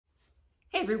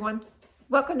Hey everyone,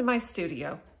 welcome to my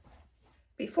studio.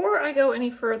 Before I go any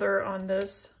further on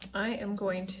this, I am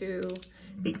going to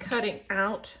be cutting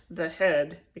out the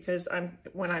head because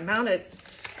when I mount it,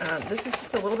 this is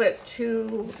just a little bit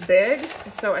too big.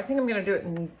 So I think I'm going to do it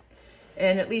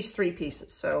in at least 3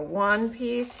 pieces. So one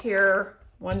piece here,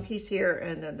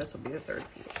 and then this will be the 3rd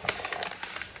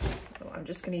piece. So I'm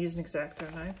just going to use an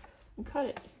exacto knife and cut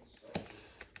it.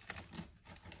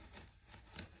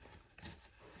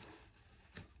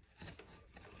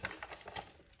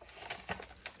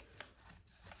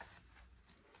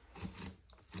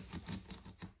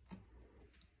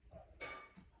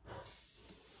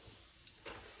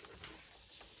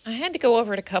 I had to go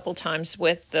over it a couple times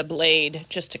with the blade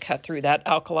just to cut through that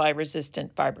alkali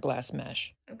resistant fiberglass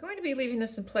mesh. I'm going to be leaving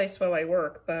this in place while I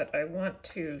work, but I want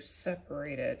to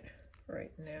separate it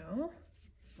right now.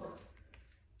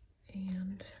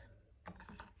 And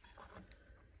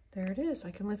there it is.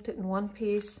 I can lift it in one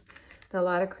piece. The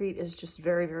Laticrete is just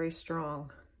very, very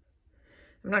strong.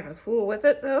 I'm not going to fool with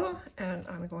it though, and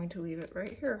I'm going to leave it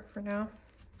right here for now.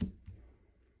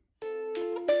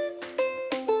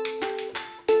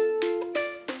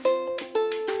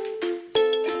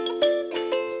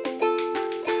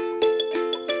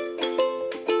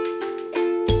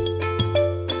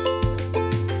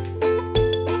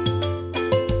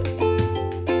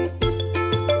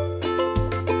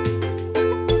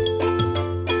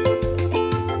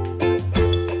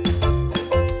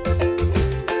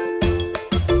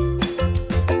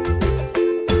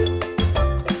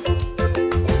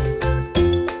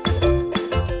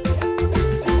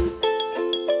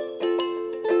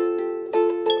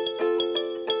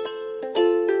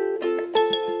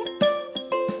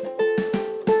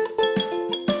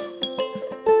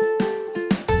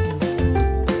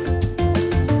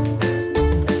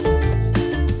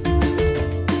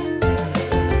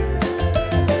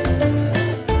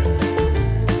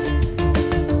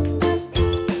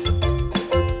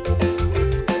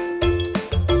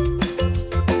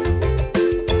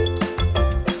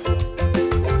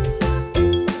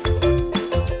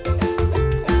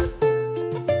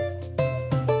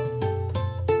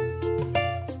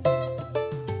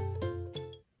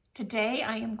 Today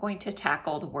I am going to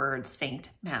tackle the word Saint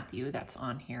Matthew that's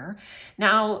on here.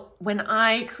 Now, when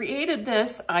I created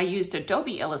this, I used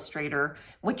Adobe Illustrator.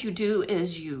 What you do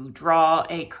is you draw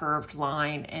a curved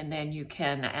line and then you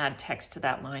can add text to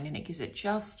that line and it gives it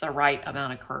just the right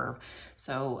amount of curve.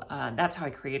 So that's how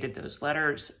I created those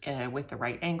letters with the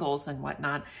right angles and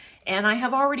whatnot. And I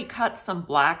have already cut some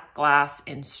black glass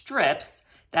in strips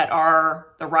that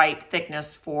are the right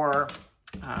thickness for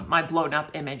my blown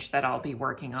up image that I'll be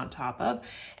working on top of.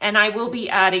 And I will be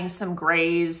adding some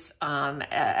grays,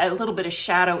 a little bit of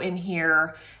shadow in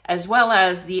here, as well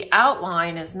as the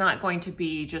outline is not going to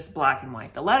be just black and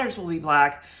white. The letters will be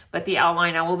black, but the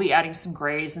outline, I will be adding some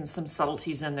grays and some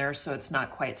subtleties in there so it's not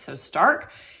quite so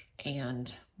stark.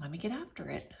 And let me get after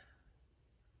it.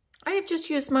 I have just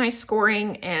used my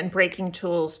scoring and breaking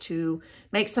tools to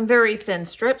make some very thin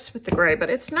strips with the gray, but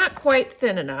it's not quite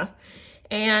thin enough.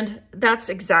 And this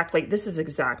is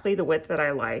exactly the width that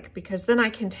I like, because then I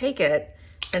can take it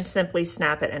and simply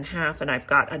snap it in half and I've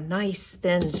got a nice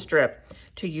thin strip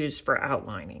to use for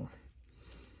outlining.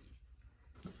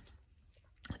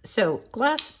 So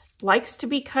glass likes to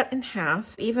be cut in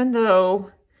half. Even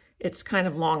though it's kind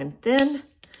of long and thin,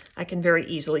 I can very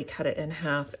easily cut it in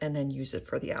half and then use it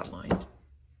for the outline.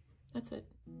 That's it.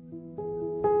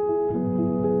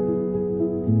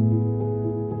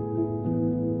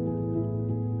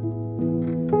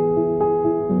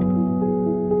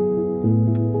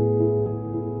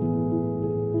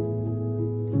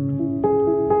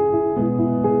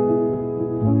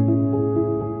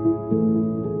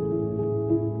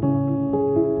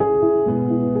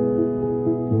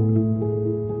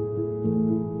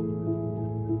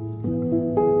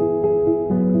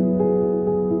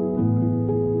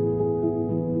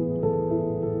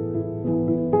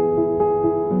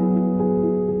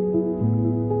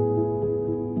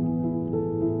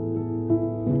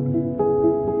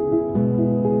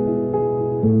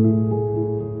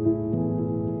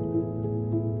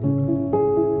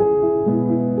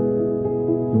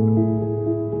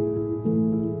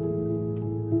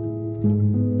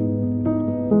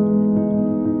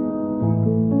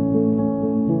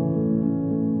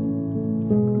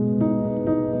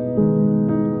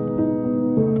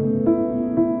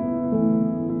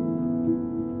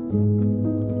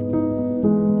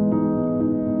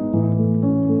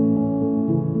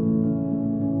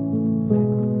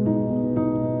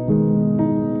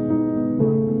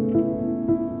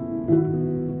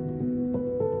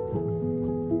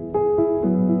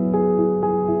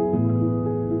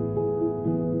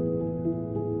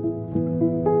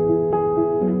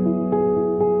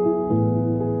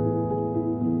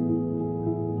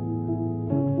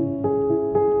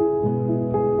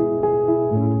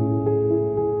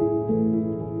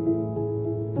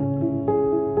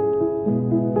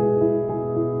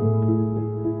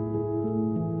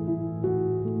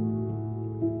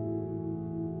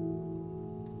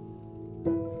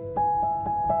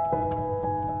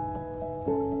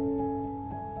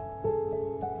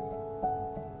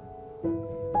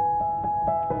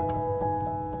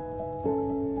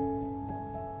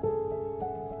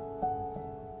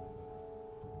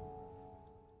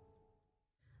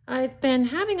 been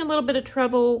having a little bit of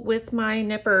trouble with my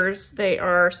nippers. They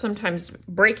are sometimes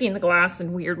breaking the glass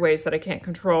in weird ways that I can't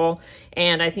control,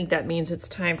 and I think that means it's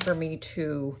time for me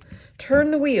to turn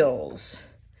the wheels.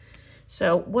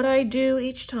 So what I do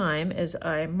each time is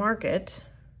I mark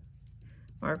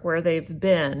where they've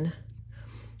been,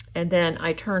 and then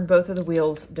I turn both of the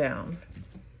wheels down.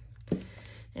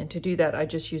 And to do that, I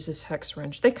just use this hex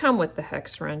wrench. They come with the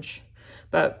hex wrench,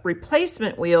 but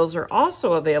replacement wheels are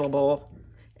also available,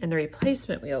 and the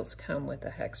replacement wheels come with a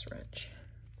hex wrench.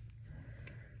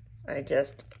 I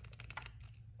just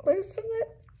loosen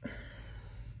it.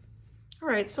 All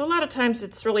right, so a lot of times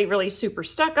it's really, really super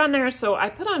stuck on there, so I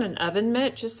put on an oven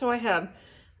mitt just so I have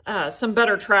some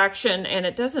better traction and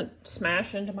it doesn't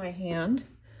smash into my hand.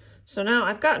 So now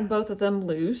I've gotten both of them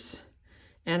loose,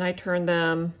 and I turn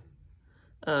them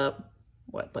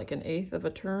like an eighth of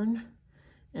a turn,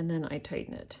 and then I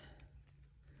tighten it.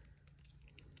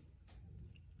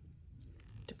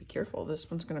 To be careful,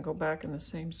 this one's going to go back in the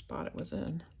same spot it was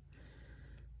in.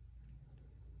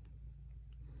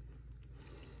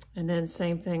 And then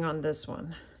same thing on this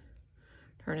one.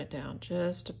 Turn it down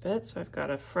just a bit so I've got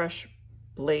a fresh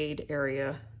blade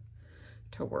area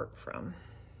to work from.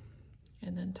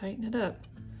 And then tighten it up.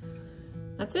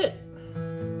 That's it.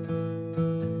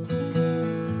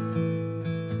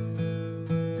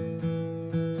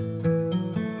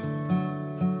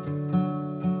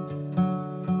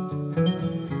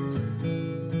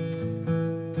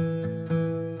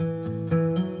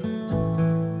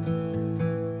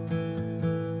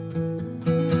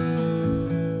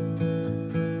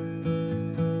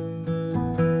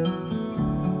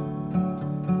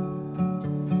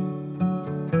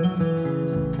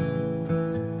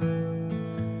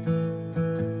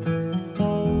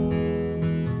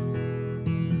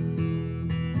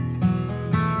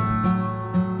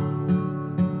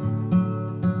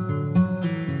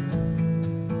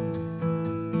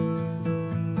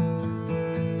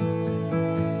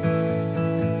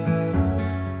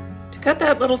 Cut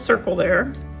that little circle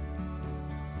there.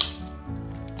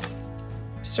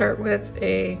 Start with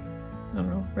a, I don't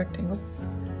know, rectangle.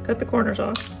 Cut the corners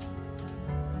off.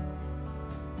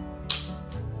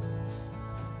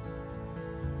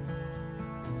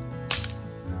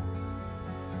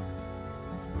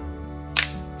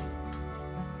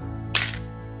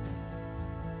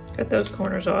 Cut those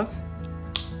corners off.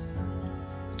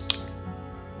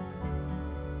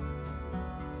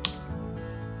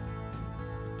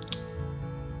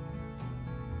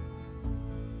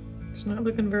 It's not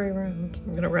looking very round. I'm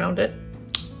going to round it.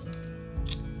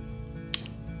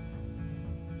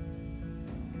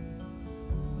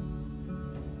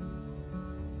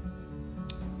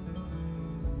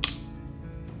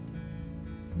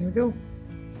 There we go.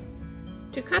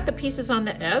 To cut the pieces on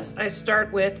the S, I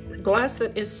start with glass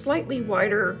that is slightly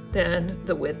wider than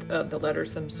the width of the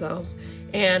letters themselves.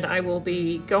 And I will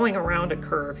be going around a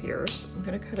curve here. So I'm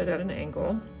going to cut it at an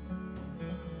angle.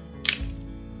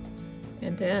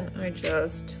 And then I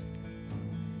just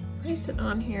place it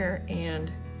on here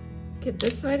and get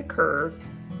this side a curve,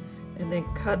 and then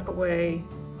cut away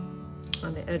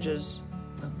on the edges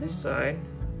of this side,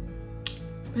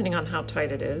 depending on how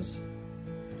tight it is.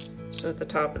 So at the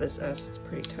top of this S, it's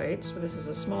pretty tight. So this is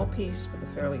a small piece with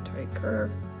a fairly tight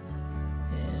curve.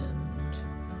 And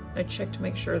I check to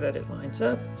make sure that it lines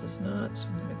up. It does not, so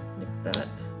I'm gonna nip that.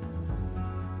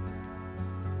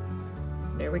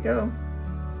 There we go.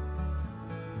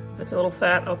 If it's a little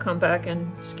fat, I'll come back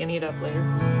and skinny it up later.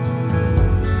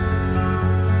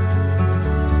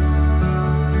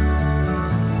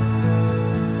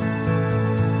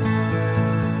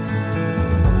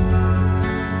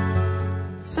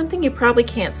 Something you probably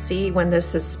can't see when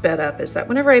this is sped up is that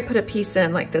whenever I put a piece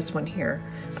in like this one here,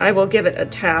 I will give it a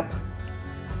tap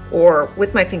or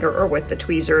with my finger or with the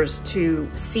tweezers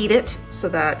to seat it so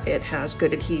that it has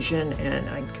good adhesion and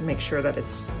I can make sure that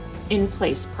it's in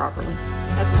place properly.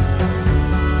 That's it.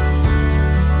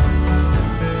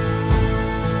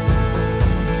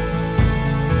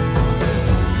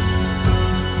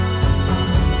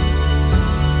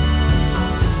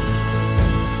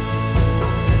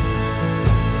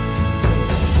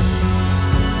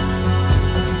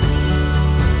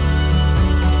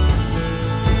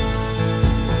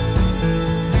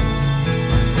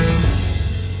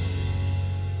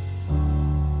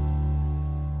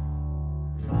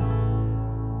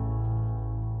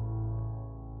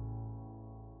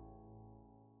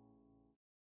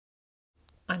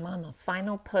 I'm on the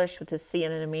final push with the sea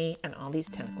anemone and all these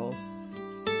tentacles.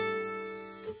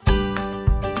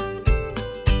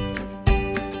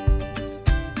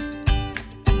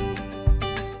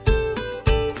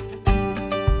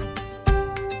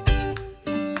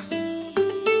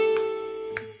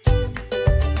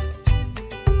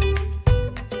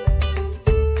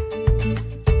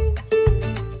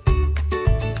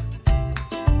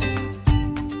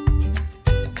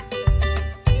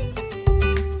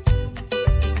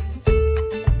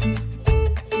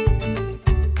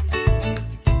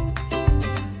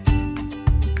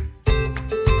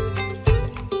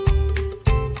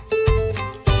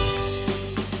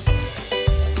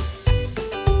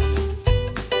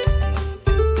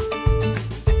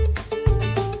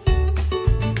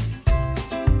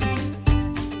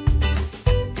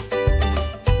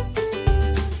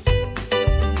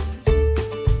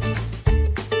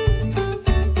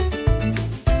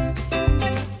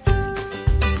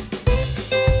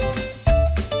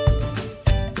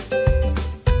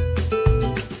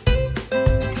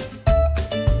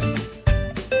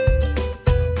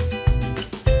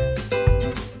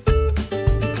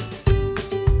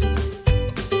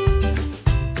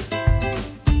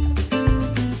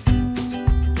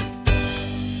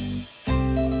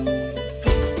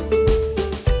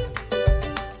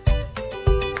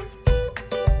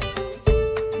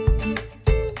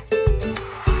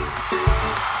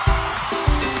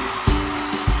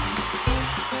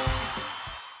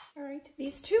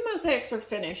 These two mosaics are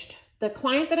finished. The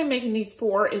client that I'm making these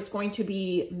for is going to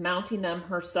be mounting them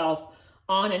herself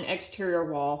on an exterior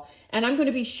wall, and I'm going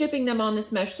to be shipping them on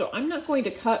this mesh, so I'm not going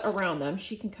to cut around them.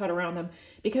 She can cut around them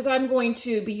because I'm going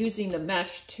to be using the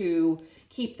mesh to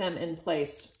keep them in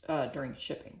place during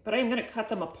shipping. But I'm going to cut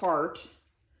them apart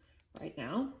right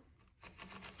now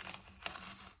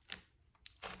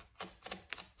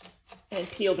and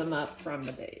peel them up from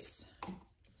the base.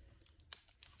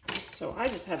 So I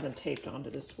just have them taped onto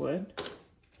this wood.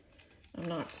 I'm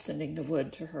not sending the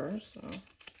wood to her, so.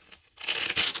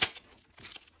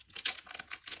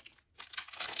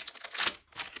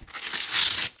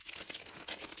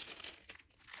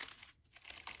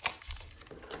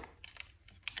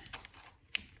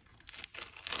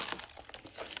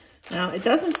 Now, it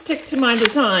doesn't stick to my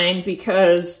design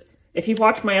because if you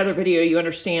watch my other video, you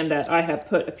understand that I have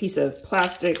put a piece of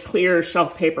plastic clear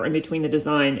shelf paper in between the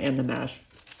design and the mesh.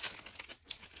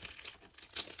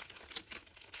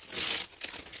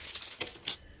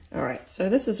 All right, so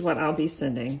this is what I'll be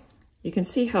sending. You can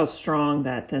see how strong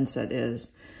that thinset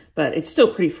is, but it's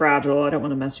still pretty fragile. I don't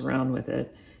want to mess around with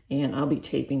it. And I'll be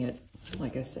taping it,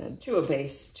 like I said, to a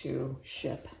base to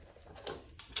ship.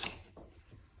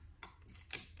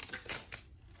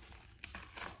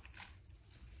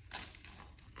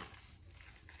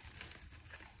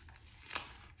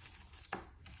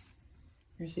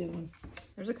 Here's the other one.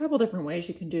 There's a couple different ways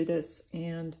you can do this,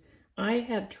 and I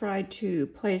have tried to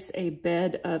place a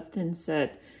bed of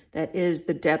thinset that is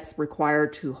the depth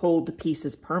required to hold the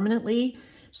pieces permanently,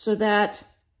 so that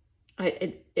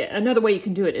another way you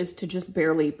can do it is to just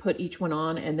barely put each one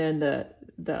on, and then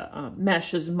the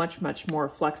mesh is much more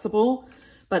flexible,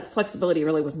 but flexibility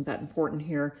really wasn't that important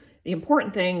here. The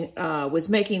important thing was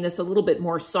making this a little bit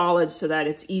more solid so that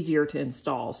it's easier to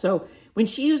install. So when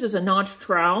she uses a notch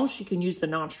trowel, she can use the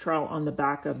notch trowel on the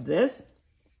back of this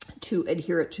to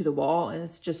adhere it to the wall, and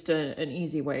it's just an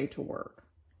easy way to work.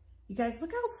 You guys,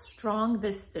 look how strong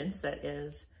this thinset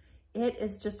is. It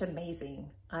is just amazing.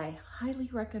 I highly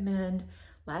recommend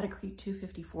Laticrete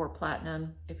 254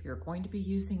 Platinum. If you're going to be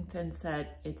using thinset,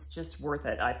 it's just worth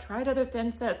it. I've tried other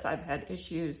thinsets, I've had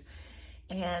issues,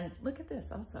 and look at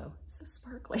this also, it's so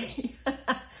sparkly.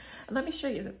 Let me show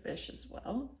you the fish as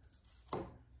well. There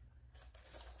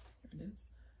it is.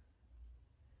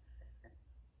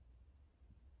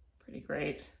 Pretty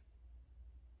great.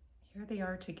 Here they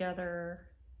are together.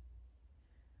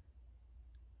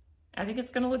 I think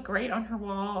it's going to look great on her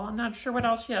wall. I'm not sure what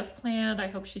else she has planned. I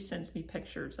hope she sends me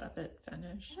pictures of it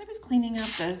finished. As I was cleaning up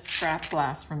the scrap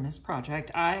glass from this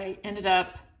project, I ended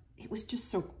up, it was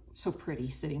just so pretty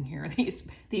sitting here,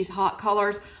 these hot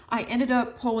colors. I ended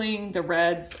up pulling the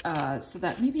reds so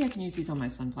that maybe I can use these on my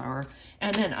sunflower.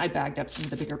 And then I bagged up some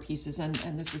of the bigger pieces, and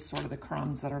this is sort of the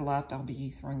crumbs that are left I'll be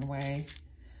throwing away.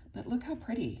 But look how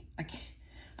pretty.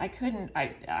 I couldn't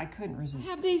resist. I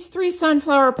have these 3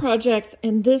 sunflower projects,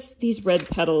 and these red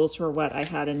petals were what I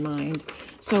had in mind.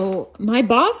 So my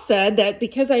boss said that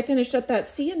because I finished up that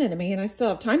Sea Anemone and I still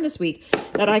have time this week,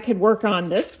 that I could work on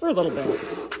this for a little bit.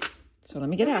 So let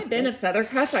me get after it. Bin of feather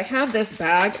cuts. I have this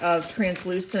bag of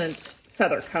translucent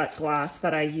feather cut glass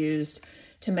that I used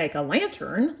to make a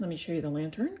lantern. Let me show you the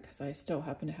lantern because I still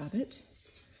happen to have it.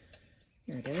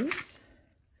 Here it is.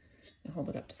 I'll hold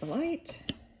it up to the light.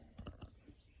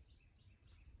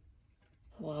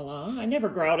 Voila. I never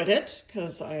grouted it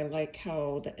because I like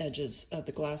how the edges of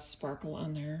the glass sparkle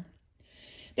on there.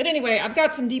 But anyway, I've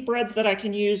got some deep reds that I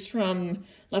can use from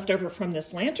leftover from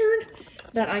this lantern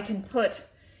that I can put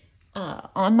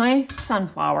on my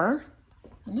sunflower.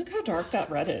 And look how dark that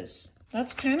red is.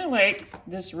 That's kind of like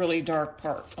this really dark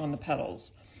part on the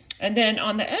petals. And then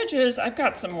on the edges, I've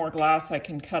got some more glass I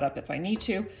can cut up if I need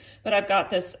to, but I've got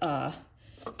this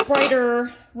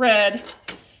brighter red.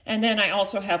 And then I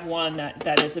also have one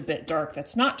that is a bit dark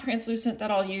that's not translucent that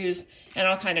I'll use, and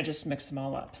I'll kind of just mix them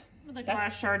all up. The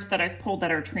glass shards that I've pulled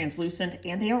that are translucent,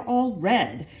 and they are all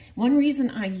red. One reason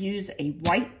I use a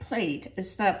white plate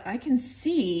is that I can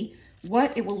see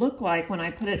what it will look like when I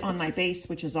put it on my base,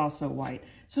 which is also white.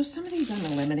 So some of these I'm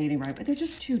eliminating right, but they're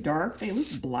just too dark. They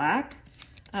look black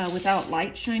without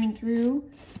light shining through.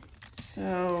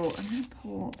 So I'm gonna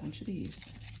pull a bunch of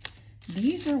these.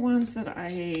 These are ones that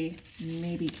I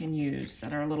maybe can use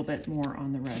that are a little bit more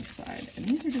on the red side. And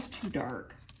these are just too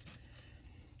dark.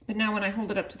 But now when I hold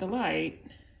it up to the light,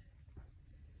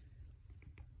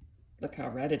 look how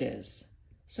red it is.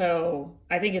 So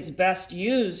I think it's best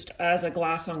used as a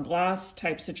glass on glass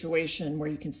type situation where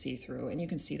you can see through and you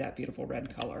can see that beautiful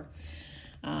red color.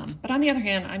 But on the other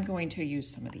hand, I'm going to use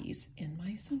some of these in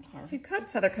my sunflower. To cut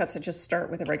feather cuts, I just start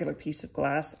with a regular piece of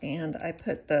glass, and I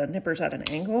put the nippers at an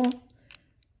angle.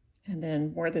 And And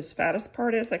then where this fattest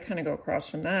part is, I kind of go across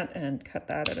from that and cut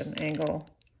that at an angle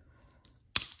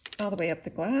all the way up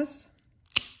the glass.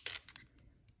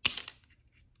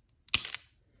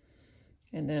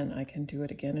 And then I can do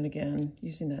it again and again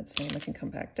using that same. I can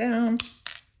come back down.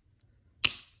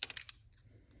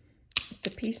 If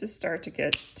the pieces start to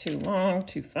get too long,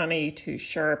 too funny, too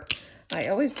sharp, I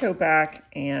always go back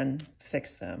and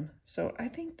fix them. So I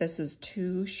think this is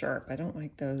too sharp. I don't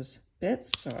like those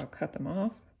bits, so I'll cut them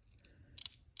off.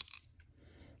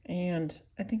 And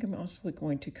I think I'm also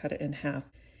going to cut it in half,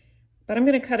 but I'm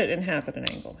going to cut it in half at an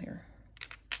angle here.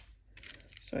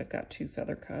 So I've got 2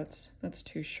 feather cuts. That's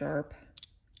too sharp.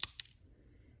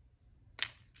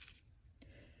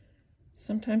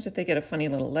 Sometimes if they get a funny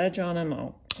little ledge on them,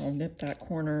 I'll nip that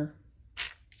corner.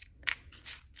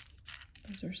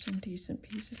 Those are some decent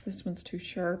pieces. This one's too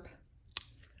sharp.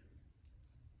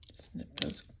 Just nip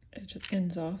those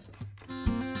ends off.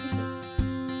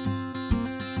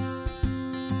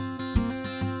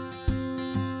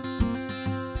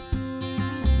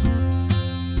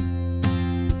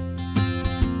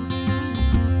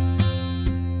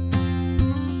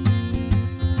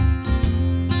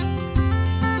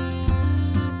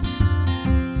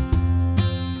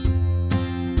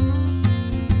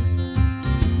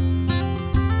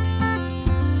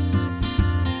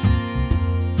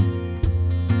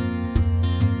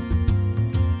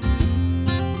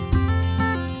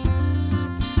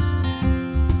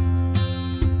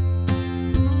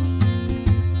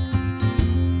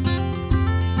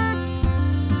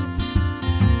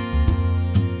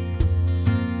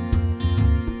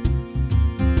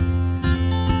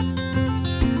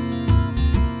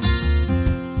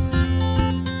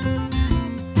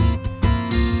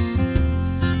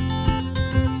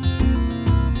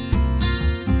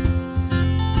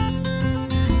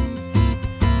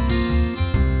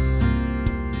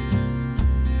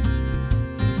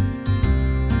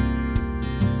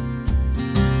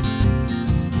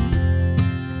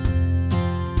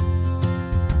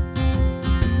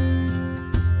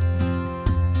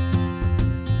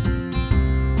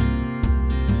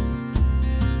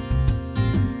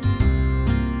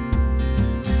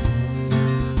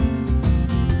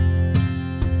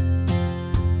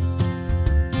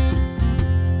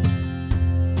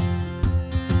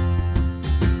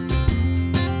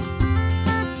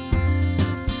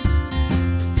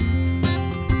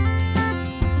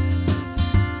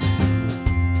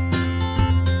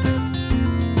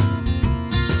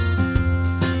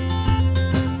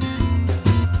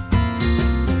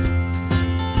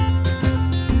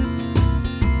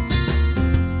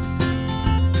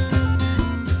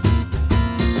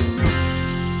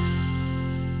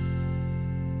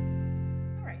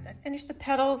 Finish the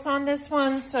petals on this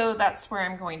one, so that's where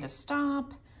I'm going to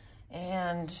stop.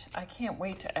 And I can't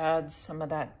wait to add some of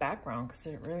that background because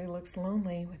it really looks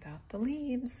lonely without the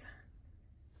leaves.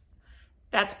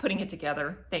 That's putting it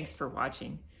together. Thanks for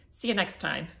watching. See you next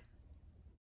time.